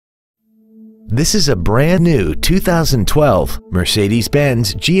This is a brand new 2012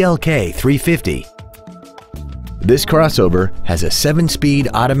 Mercedes-Benz GLK350. This crossover has a 7-speed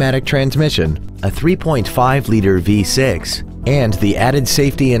automatic transmission, a 3.5-liter V6, and the added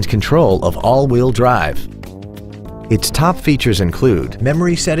safety and control of all-wheel drive. Its top features include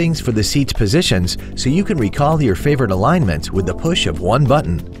memory settings for the seat's positions so you can recall your favorite alignments with the push of one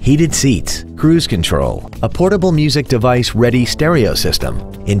button, heated seats, cruise control, a portable music device-ready stereo system,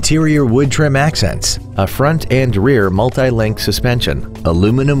 interior wood trim accents, a front and rear multi-link suspension,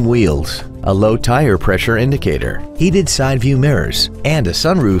 aluminum wheels, a low tire pressure indicator, heated side view mirrors, and a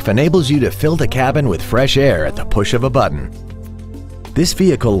sunroof enables you to fill the cabin with fresh air at the push of a button. This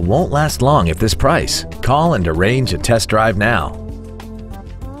vehicle won't last long at this price. Call and arrange a test drive now.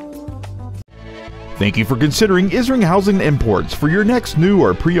 Thank you for considering Isringhausen Imports for your next new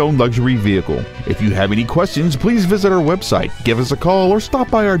or pre-owned luxury vehicle. If you have any questions, please visit our website, give us a call, or stop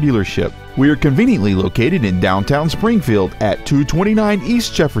by our dealership. We are conveniently located in downtown Springfield at 229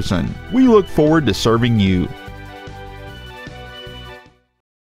 East Jefferson. We look forward to serving you.